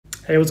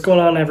Hey, what's going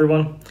on,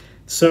 everyone?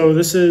 So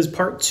this is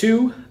part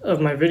 2 of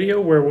my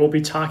video where we'll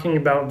be talking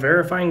about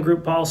verifying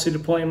group policy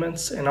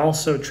deployments and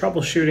also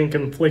troubleshooting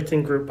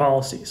conflicting group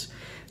policies.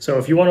 So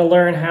if you want to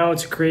learn how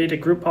to create a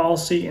group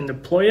policy and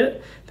deploy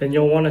it, then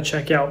you'll want to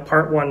check out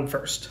part 1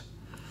 first.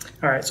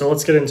 All right, so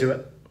let's get into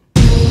it.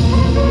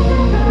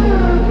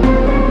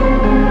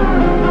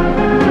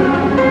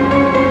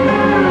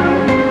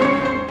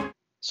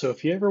 So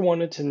if you ever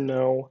wanted to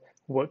know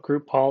what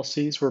group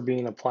policies were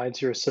being applied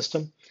to your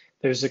system,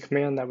 there's a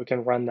command that we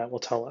can run that will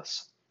tell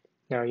us.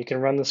 Now you can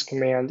run this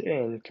command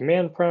in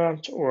command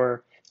prompt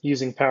or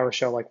using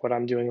PowerShell like what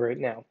I'm doing right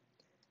now.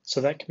 So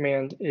that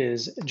command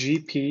is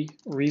gp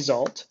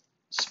result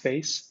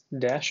space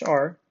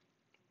 -r.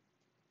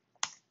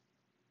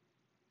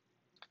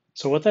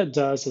 So what that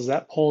does is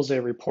that pulls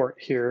a report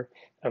here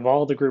of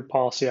all the group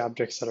policy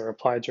objects that are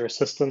applied to our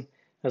system,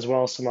 as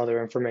well as some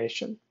other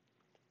information.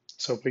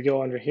 So if we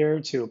go under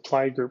here to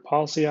apply group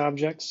policy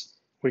objects,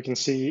 we can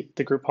see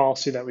the group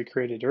policy that we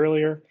created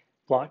earlier,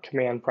 block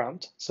command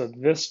prompt. So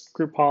this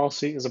group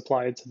policy is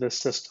applied to this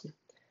system.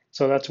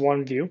 So that's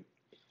one view.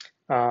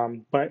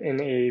 But in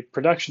a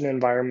production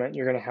environment,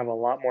 you're going to have a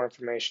lot more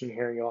information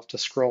here. You'll have to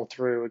scroll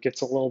through. It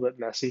gets a little bit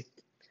messy.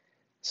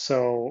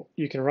 So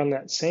you can run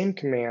that same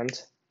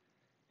command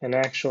and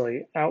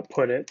actually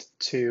output it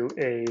to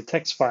a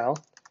text file.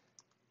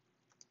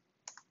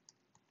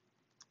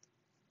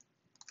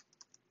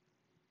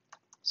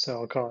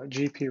 So I'll call it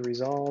gp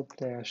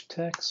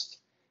resolve-text,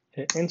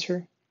 hit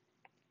enter,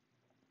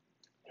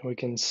 and we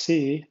can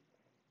see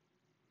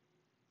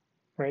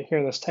right here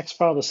in this text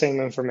file the same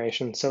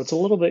information. So it's a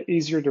little bit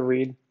easier to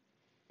read.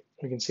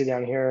 We can see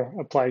down here,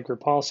 applied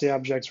group policy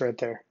objects right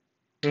there.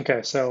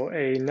 Okay, so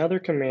another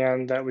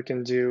command that we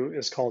can do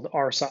is called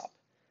rsop.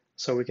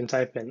 So we can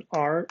type in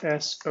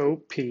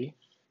rsop,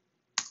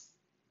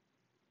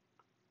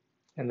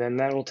 and then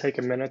that will take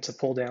a minute to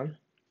pull down.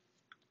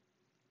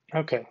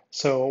 Okay,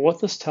 so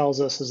what this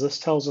tells us is this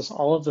tells us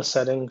all of the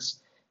settings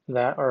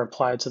that are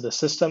applied to the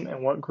system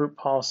and what group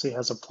policy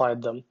has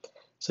applied them.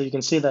 So you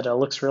can see that it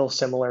looks real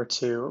similar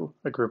to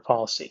a group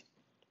policy.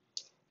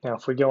 Now,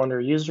 if we go under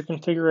user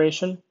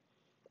configuration,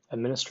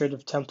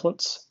 administrative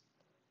templates,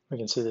 we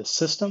can see the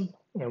system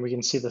and we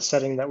can see the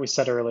setting that we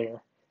set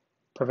earlier.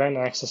 Prevent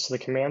access to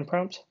the command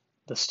prompt,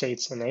 the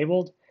state's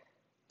enabled,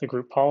 the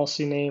group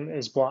policy name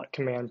is block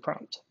command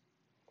prompt.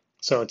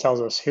 So it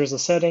tells us here's the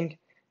setting,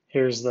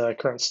 here's the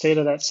current state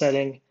of that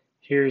setting,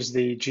 here's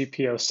the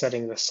GPO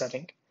setting this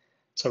setting.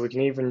 So we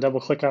can even double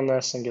click on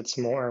this and get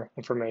some more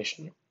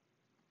information.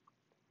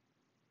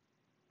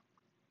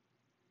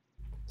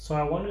 So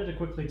I wanted to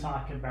quickly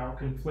talk about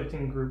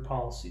conflicting group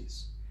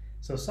policies.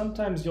 So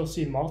sometimes you'll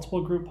see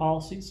multiple group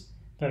policies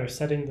that are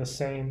setting the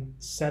same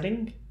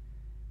setting,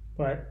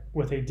 but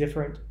with a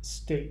different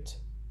state.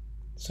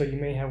 So you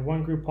may have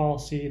one group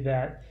policy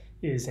that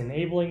is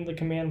enabling the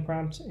command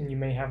prompt, and you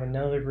may have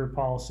another group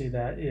policy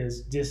that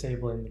is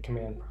disabling the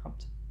command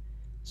prompt.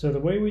 So the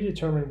way we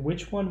determine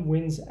which one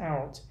wins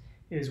out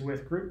is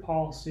with group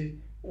policy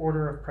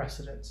order of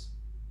precedence.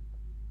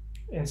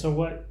 And so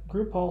what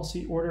group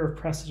policy order of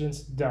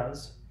precedence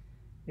does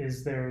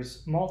is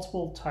there's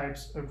multiple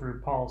types of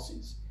group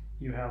policies.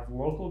 You have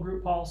local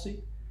group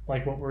policy,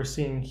 like what we're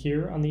seeing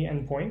here on the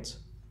endpoint.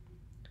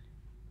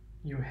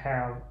 You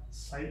have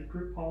site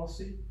group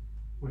policy,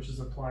 which is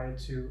applied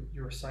to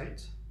your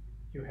site.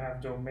 You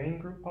have domain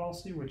group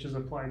policy, which is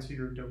applied to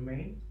your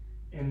domain.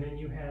 And then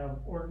you have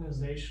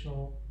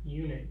organizational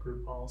unit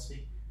group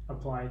policy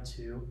applied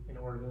to an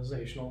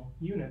organizational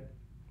unit.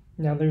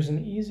 Now there's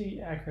an easy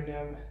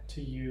acronym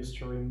to use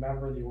to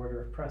remember the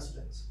order of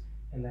precedence,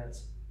 and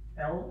that's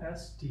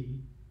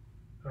LSDOU,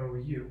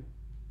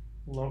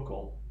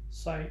 local,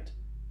 site,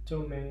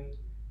 domain,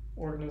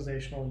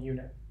 organizational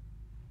unit.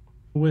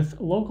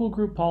 With local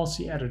group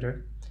policy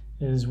editor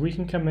is we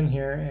can come in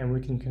here and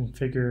we can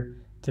configure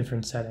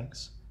different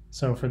settings.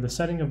 So for the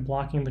setting of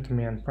blocking the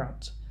command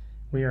prompt,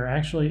 we are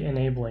actually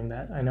enabling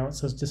that. I know it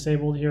says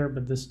disabled here,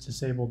 but this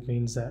disabled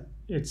means that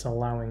it's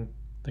allowing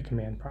the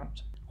command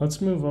prompt.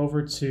 Let's move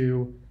over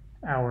to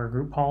our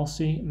group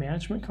policy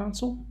management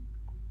console,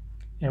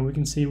 and we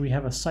can see we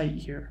have a site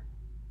here.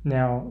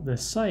 Now the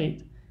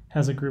site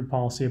has a group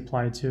policy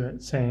applied to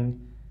it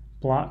saying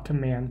block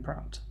command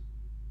prompt.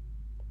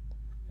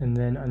 And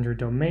then under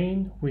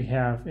domain, we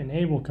have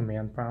enable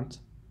command prompt.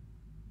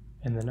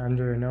 And then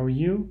under an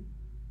OU,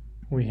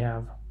 we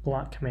have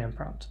block command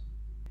prompt.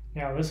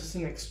 Now this is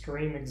an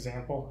extreme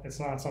example.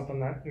 It's not something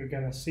that you're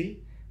gonna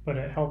see, but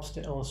it helps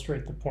to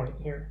illustrate the point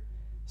here.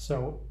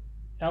 So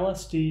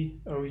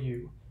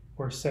LSDOU,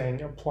 we're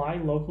saying apply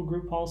local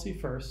group policy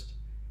first,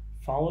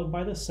 followed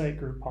by the site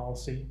group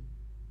policy,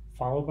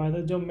 followed by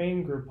the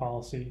domain group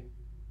policy,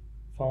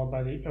 followed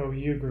by the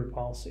OU group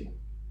policy.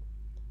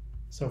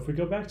 So if we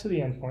go back to the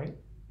endpoint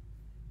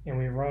and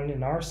we run an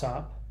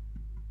rsop,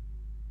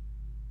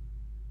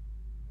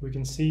 we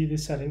can see the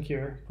setting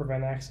here,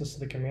 prevent access to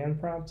the command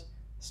prompt,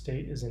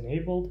 state is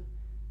enabled,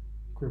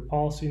 group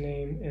policy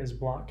name is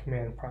block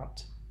command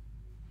prompt.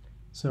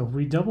 So if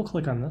we double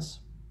click on this,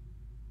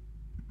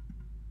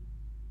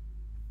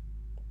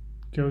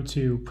 go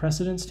to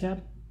Precedence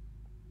tab.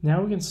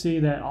 Now we can see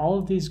that all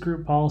of these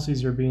group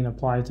policies are being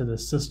applied to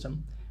this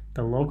system.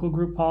 The local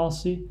group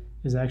policy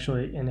is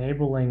actually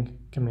enabling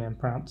command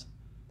prompt.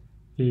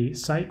 The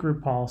site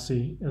group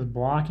policy is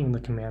blocking the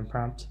command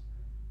prompt.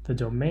 The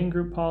domain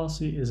group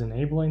policy is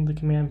enabling the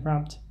command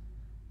prompt.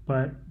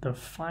 But the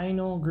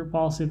final group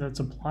policy that's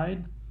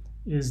applied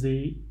is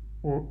the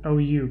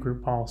OU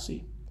group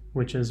policy,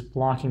 which is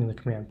blocking the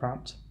command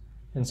prompt.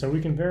 And so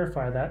we can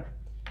verify that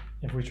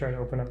if we try to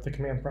open up the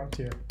command prompt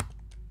here.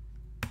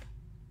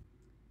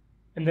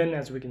 And then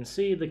as we can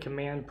see, the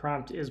command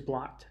prompt is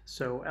blocked.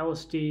 So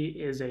LSD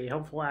is a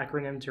helpful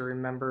acronym to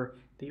remember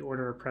the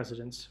order of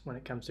precedence when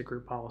it comes to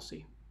group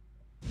policy.